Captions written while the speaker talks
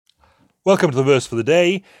Welcome to the verse for the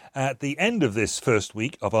day. At the end of this first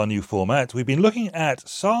week of our new format, we've been looking at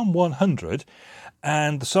Psalm 100,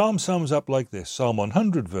 and the psalm sums up like this. Psalm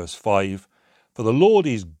 100, verse 5, "For the Lord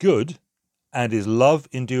is good, and his love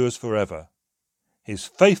endures forever. His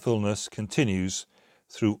faithfulness continues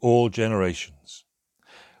through all generations."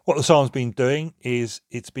 What the psalm's been doing is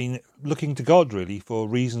it's been looking to God, really, for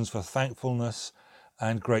reasons for thankfulness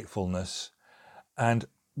and gratefulness, and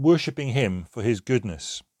worshipping him for his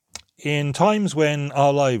goodness. In times when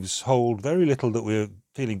our lives hold very little that we're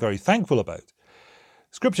feeling very thankful about,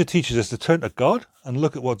 Scripture teaches us to turn to God and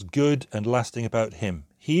look at what's good and lasting about him.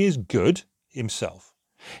 He is good himself.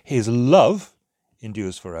 His love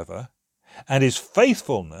endures forever, and his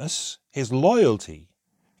faithfulness, his loyalty,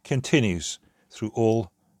 continues through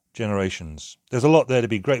all generations. There's a lot there to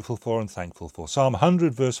be grateful for and thankful for. Psalm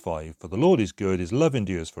 100, verse 5, "For the Lord is good, his love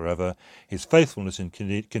endures forever, his faithfulness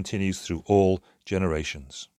continues through all generations."